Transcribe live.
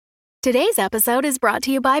Today's episode is brought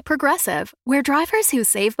to you by Progressive, where drivers who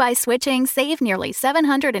save by switching save nearly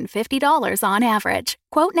 $750 on average.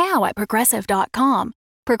 Quote now at Progressive.com.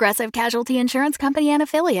 Progressive Casualty Insurance Company and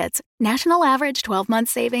Affiliates. National average 12-month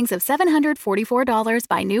savings of $744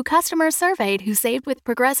 by new customers surveyed who saved with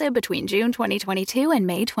Progressive between June 2022 and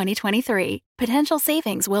May 2023. Potential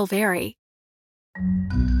savings will vary.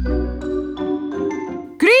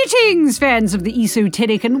 Greetings, fans of the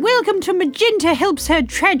esoteric, and welcome to Magenta Helps Her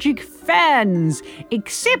Tragic Fans.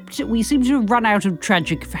 Except we seem to have run out of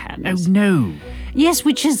tragic fans. Oh, no. Yes,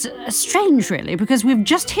 which is strange, really, because we've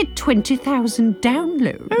just hit 20,000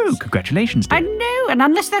 downloads. Oh, congratulations, dear. I know, and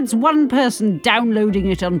unless that's one person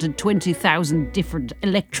downloading it onto 20,000 different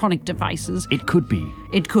electronic devices... It could be.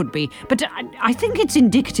 It could be. But I think it's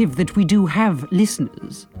indicative that we do have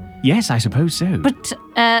listeners. Yes, I suppose so. But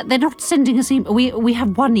they're not sending us email. We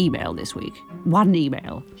have one email this week. One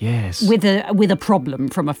email. Yes. With a problem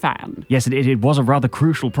from a fan. Yes, it was a rather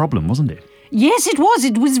crucial problem, wasn't it? Yes, it was.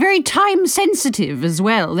 It was very time sensitive as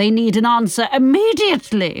well. They need an answer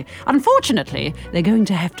immediately. Unfortunately, they're going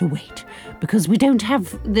to have to wait because we don't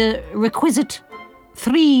have the requisite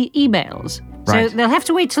 3 emails. Right. So they'll have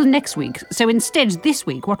to wait till next week. So instead, this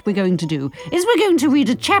week, what we're going to do is we're going to read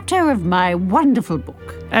a chapter of my wonderful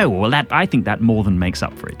book. Oh, well, I think that more than makes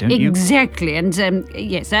up for it, don't you? Exactly. And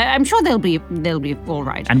yes, I'm sure they'll be all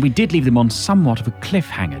right. And we did leave them on somewhat of a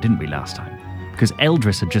cliffhanger, didn't we, last time? Because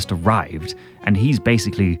Eldris had just arrived, and he's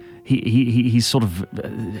basically he's sort of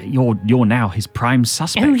you're now his prime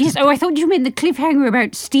suspect. Oh yes. Oh, I thought you meant the cliffhanger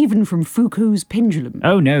about Stephen from Foucault's Pendulum.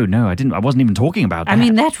 Oh no, I didn't. I wasn't even talking about that. I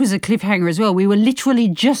mean, that was a cliffhanger as well. We were literally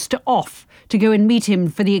just off to go and meet him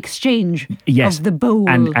for the exchange of the bowl.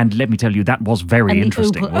 And let me tell you, that was very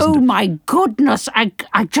interesting, wasn't it? Oh my goodness! I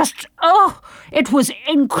just it was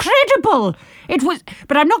incredible. It was,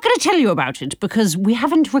 but I'm not going to tell you about it because we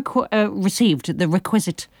haven't received the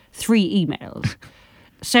requisite 3 emails.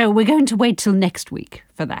 So we're going to wait till next week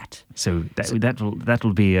for that. So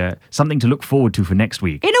that'll be something to look forward to for next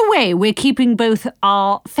week. In a way, we're keeping both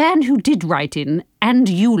our fan who did write in and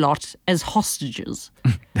you lot as hostages.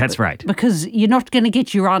 That's right. Because you're not going to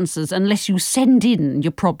get your answers unless you send in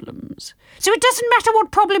your problems. So it doesn't matter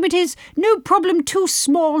what problem it is. No problem too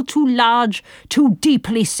small, too large, too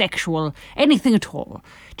deeply sexual, anything at all.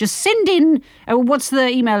 Just send in... what's the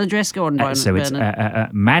email address? Go on, Bernard. So it's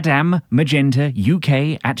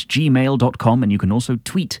madamemagentauk@gmail.com, and you can also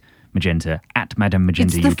tweet Magenta at Madame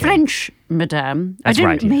Magenta UK. It's the French Madame. That's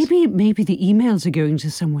right, yes. Maybe the emails are going to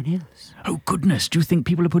someone else. Oh, goodness. Do you think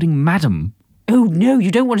people are putting Madam? Oh, no,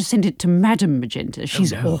 you don't want to send it to Madame Magenta.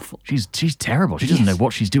 She's awful. She's terrible. She doesn't know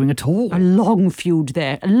what she's doing at all. A long feud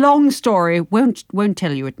there. A long story. Won't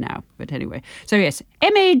tell you it now. But anyway. So, yes,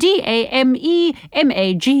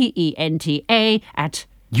 MADAMEMAGENTA at...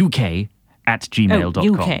 UK@gmail.com.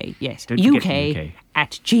 Oh, UK, yes. Don't forget UK.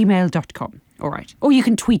 @gmail.com. All right. Or you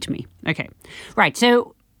can tweet me. Okay. Right,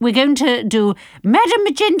 so we're going to do Madame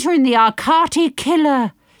Magenta and the Arcati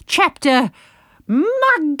Killer, chapter...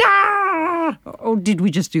 Magda! Or did we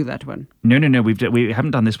just do that one? No, we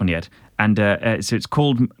haven't done this one yet. And so it's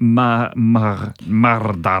called Mardar.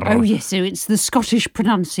 Oh, yes, so it's the Scottish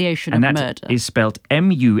pronunciation of murder. And that is spelled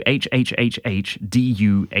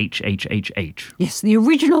MUHHHHDUHHHH. Yes, the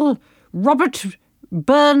original Robert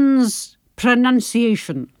Burns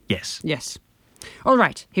pronunciation. Yes. Yes. All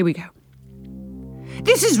right, here we go.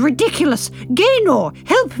 This is ridiculous. Gaynor,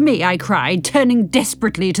 help me, I cried, turning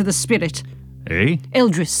desperately to the spirit. Eh?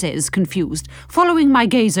 Eldris says, confused, following my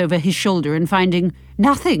gaze over his shoulder and finding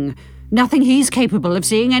nothing he's capable of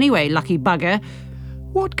seeing anyway, lucky bugger.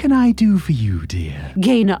 What can I do for you, dear?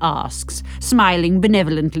 Gaynor asks, smiling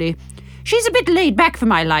benevolently. She's a bit laid back for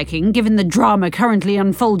my liking, given the drama currently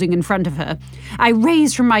unfolding in front of her. I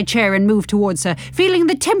raise from my chair and move towards her, feeling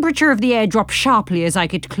the temperature of the air drop sharply as I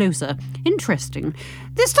get closer. Interesting.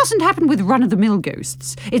 This doesn't happen with run-of-the-mill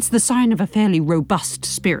ghosts. It's the sign of a fairly robust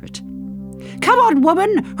spirit. Come on,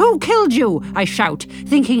 woman! Who killed you? I shout,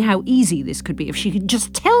 thinking how easy this could be if she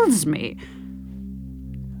just tells me.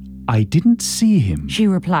 I didn't see him, she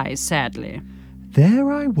replies sadly.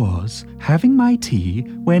 There I was, having my tea,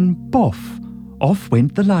 when boff, off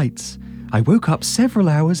went the lights. I woke up several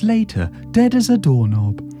hours later, dead as a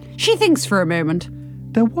doorknob. She thinks for a moment.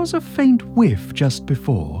 There was a faint whiff just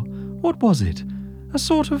before. What was it? A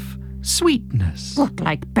sort of sweetness. What,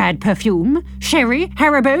 like bad perfume? Sherry?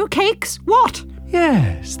 Haribo? Cakes? What?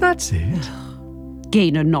 Yes, that's it.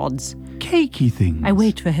 Gaynor nods. Cakey things. I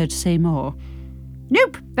wait for her to say more.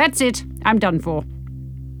 Nope, that's it. I'm done for.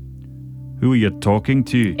 Who are you talking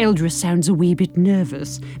to? Eldris sounds a wee bit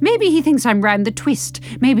nervous. Maybe he thinks I'm round the twist.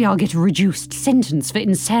 Maybe I'll get a reduced sentence for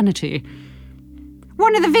insanity.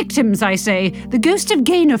 One of the victims, I say. The ghost of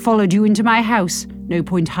Gaynor followed you into my house. No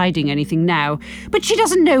point hiding anything now. But she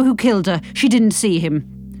doesn't know who killed her. She didn't see him.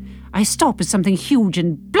 I stop as something huge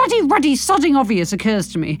and bloody ruddy sodding obvious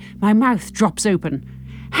occurs to me. My mouth drops open.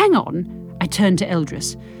 Hang on. I turn to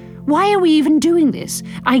Eldris. Why are we even doing this?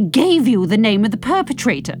 I gave you the name of the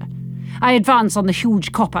perpetrator. I advance on the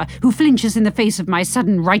huge copper, who flinches in the face of my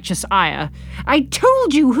sudden righteous ire. I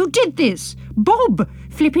told you who did this! Bob!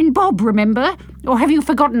 Flippin' Bob, remember? Or have you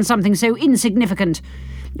forgotten something so insignificant?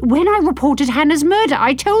 When I reported Hannah's murder,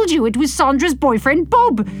 I told you it was Sandra's boyfriend,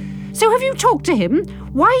 Bob. So have you talked to him?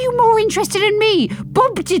 Why are you more interested in me?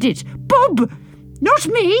 Bob did it! Bob! Not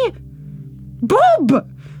me! Bob!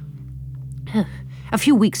 A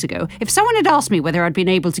few weeks ago, if someone had asked me whether I'd been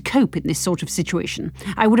able to cope in this sort of situation,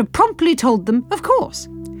 I would have promptly told them, of course.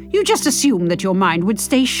 You just assume that your mind would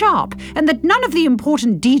stay sharp and that none of the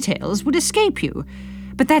important details would escape you.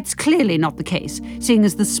 But that's clearly not the case, seeing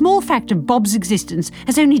as the small fact of Bob's existence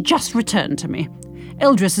has only just returned to me.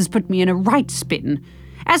 Eldris has put me in a right spin,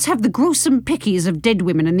 as have the gruesome pickies of dead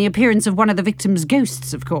women and the appearance of one of the victim's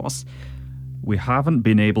ghosts, of course. We haven't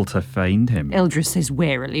been able to find him. Eldris says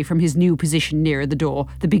warily from his new position nearer the door,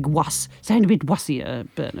 the big wuss. Sound a bit wussier,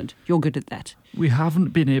 Bernard. You're good at that. We haven't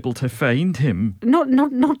been able to find him. Not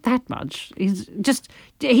that much. He's just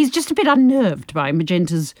a bit unnerved by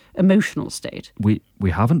Magenta's emotional state. We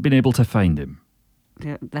haven't been able to find him.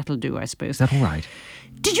 Yeah, that'll do, I suppose. Is that all right?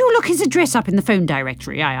 Did you look his address up in the phone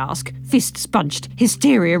directory, I ask, fists bunched,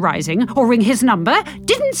 hysteria rising, or ring his number?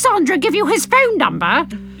 Didn't Sandra give you his phone number?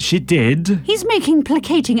 She did. He's making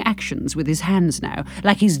placating actions with his hands now,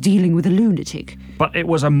 like he's dealing with a lunatic. But it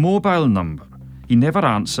was a mobile number. He never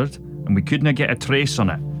answered, and we couldn't get a trace on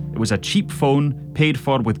it. It was a cheap phone, paid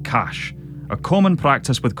for with cash. A common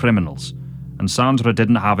practice with criminals. And Sandra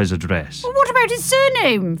didn't have his address. Well, what about his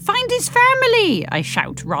surname? Find his family, I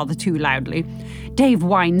shout rather too loudly. Dave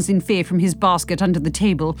whines in fear from his basket under the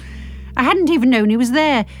table. I hadn't even known he was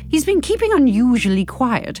there. He's been keeping unusually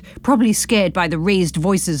quiet, probably scared by the raised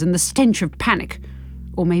voices and the stench of panic.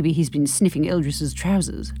 Or maybe he's been sniffing Eldris's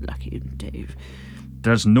trousers. Lucky Dave.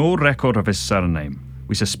 There's no record of his surname.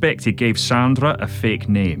 We suspect he gave Sandra a fake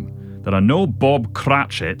name. There are no Bob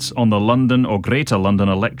Cratchits on the London or Greater London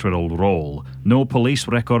electoral roll. No police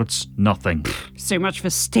records, nothing. So much for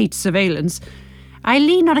state surveillance. I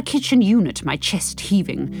lean on a kitchen unit, my chest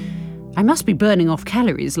heaving. I must be burning off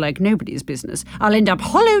calories like nobody's business. I'll end up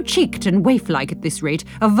hollow-cheeked and waif-like at this rate,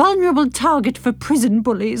 a vulnerable target for prison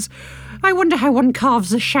bullies. I wonder how one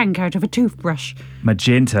carves a shank out of a toothbrush.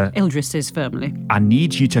 Magenta, Eldris says firmly. I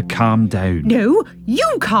need you to calm down. No, you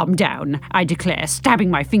calm down, I declare,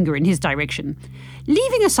 stabbing my finger in his direction.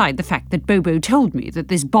 Leaving aside the fact that Bobo told me that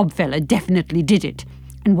this Bob fella definitely did it.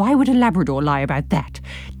 And why would a Labrador lie about that?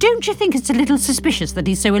 Don't you think it's a little suspicious that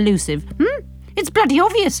he's so elusive, It's bloody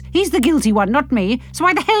obvious. He's the guilty one, not me. So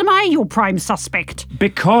why the hell am I your prime suspect?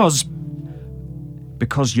 Because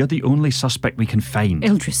you're the only suspect we can find.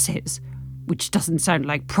 Eldris says, which doesn't sound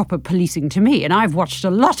like proper policing to me, and I've watched a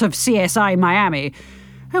lot of CSI Miami.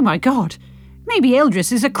 Oh my God. Maybe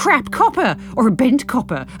Eldris is a crap copper, or a bent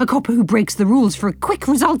copper, a copper who breaks the rules for quick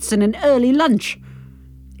results and an early lunch.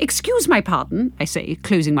 Excuse my pardon, I say,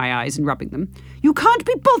 closing my eyes and rubbing them. You can't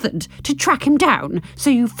be bothered to track him down, so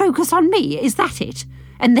you focus on me, is that it?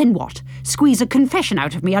 And then what? Squeeze a confession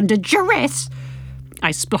out of me under duress? I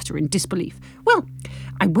splutter in disbelief. Well,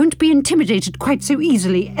 I won't be intimidated quite so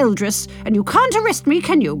easily, Eldris, and you can't arrest me,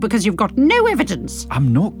 can you, because you've got no evidence?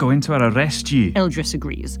 I'm not going to arrest you. Eldris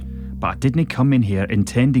agrees. But I didn't come in here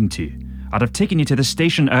intending to. I'd have taken you to the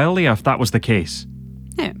station earlier if that was the case.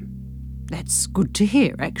 Oh, that's good to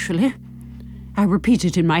hear, actually. I repeat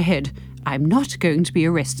it in my head. I'm not going to be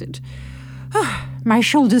arrested. My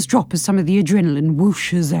shoulders drop as some of the adrenaline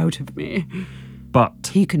whooshes out of me. But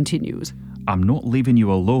He continues. I'm not leaving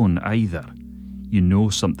you alone either. You know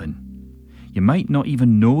something. You might not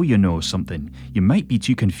even know you know something. You might be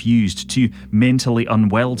too confused, too mentally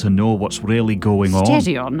unwell to know what's really going on.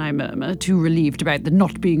 Steady on, I murmur, too relieved about the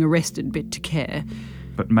not being arrested bit to care.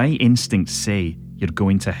 But my instincts say you're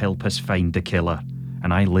going to help us find the killer.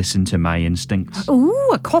 And I listen to my instincts. Ooh,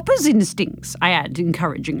 a copper's instincts, I add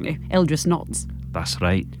encouragingly. Eldris nods. That's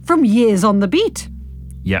right. From years on the beat.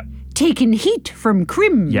 Yep. Taking heat from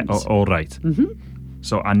crims. Yeah, all right. Mm-hmm.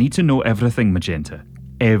 So I need to know everything, Magenta.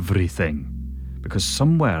 Everything. Because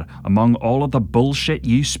somewhere among all of the bullshit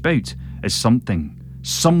you spout is something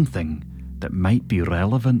that might be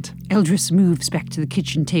relevant. Eldris moves back to the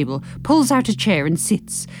kitchen table, pulls out a chair and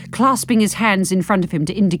sits, clasping his hands in front of him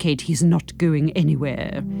to indicate he's not going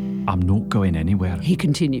anywhere. I'm not going anywhere. He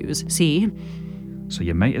continues. See? So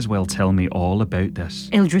you might as well tell me all about this.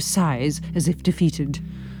 Eldris sighs, as if defeated.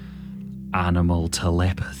 Animal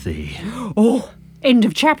telepathy. Oh, end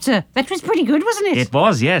of chapter. That was pretty good, wasn't it? It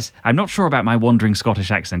was, yes. I'm not sure about my wandering Scottish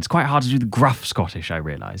accent. It's quite hard to do the gruff Scottish, I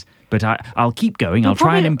realise. But I'll keep going. I'll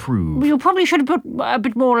try and improve. You probably should have put a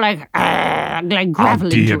bit more like gravel into it. I'll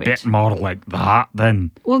do a bit more like that,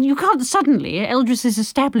 then. Well, you can't suddenly. Eldris is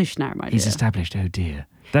established now, my dear. He's established, oh dear.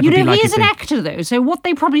 He is an actor, though, so what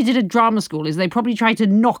they probably did at drama school is they probably tried to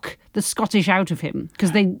knock the Scottish out of him,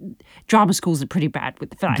 because drama schools are pretty bad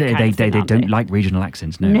with that They don't like regional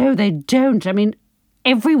accents, no. No, they don't. I mean,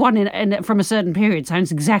 everyone from a certain period sounds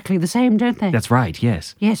exactly the same, don't they? That's right,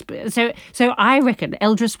 yes. Yes, so I reckon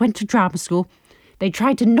Eldris went to drama school. They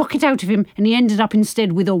tried to knock it out of him, and he ended up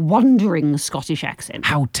instead with a wandering Scottish accent.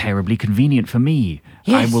 How terribly convenient for me.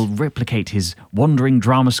 Yes. I will replicate his wandering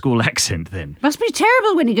drama school accent, then. Must be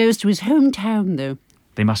terrible when he goes to his hometown, though.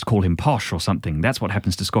 They must call him posh or something. That's what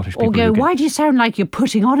happens to Scottish people. Or go, why do you sound like you're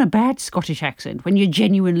putting on a bad Scottish accent when you're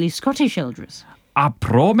genuinely Scottish, Eldris? I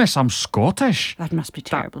promise I'm Scottish. That must be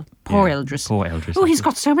terrible. Poor Eldris. Poor Eldris. Oh, he's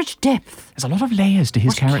got so much depth. There's a lot of layers to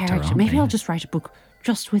his character. Maybe I'll just write a book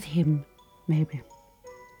just with him. Maybe.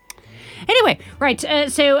 Anyway, right,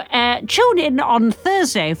 so tune in on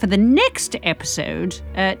Thursday for the next episode.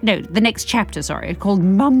 The next chapter, sorry, called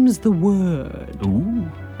Mum's the Word.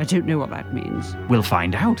 Ooh. I don't know what that means. We'll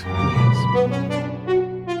find out. Yes.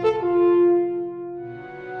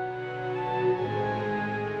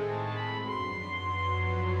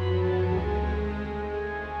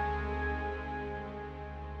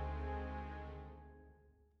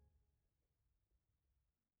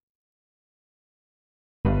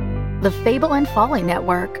 The Fable and Folly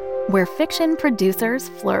Network, where fiction producers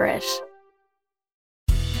flourish.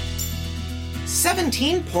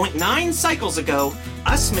 17.9 cycles ago,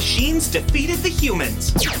 us machines defeated the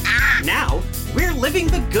humans. Now, we're living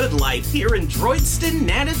the good life here in Droidston,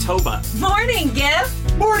 Manitoba. Morning,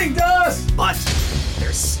 Gif! Morning, Dust! But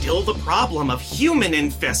there's still the problem of human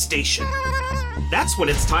infestation. That's what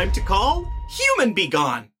it's time to call Human Be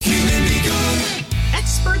Gone. Human Be Gone!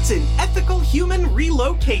 Experts in ethical human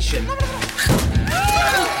relocation.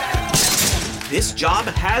 This job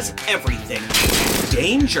has everything.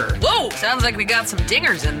 Danger. Whoa! Sounds like we got some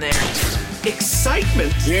dingers in there.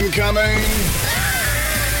 Excitement. Incoming.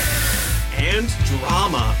 And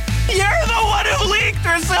drama. You're the one who leaked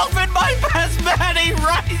herself in my basmati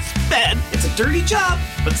rice bed. It's a dirty job,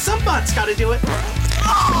 but some bot's gotta do it.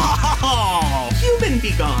 Oh! Human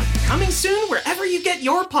Be Gone. Coming soon wherever you get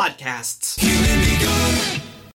your podcasts.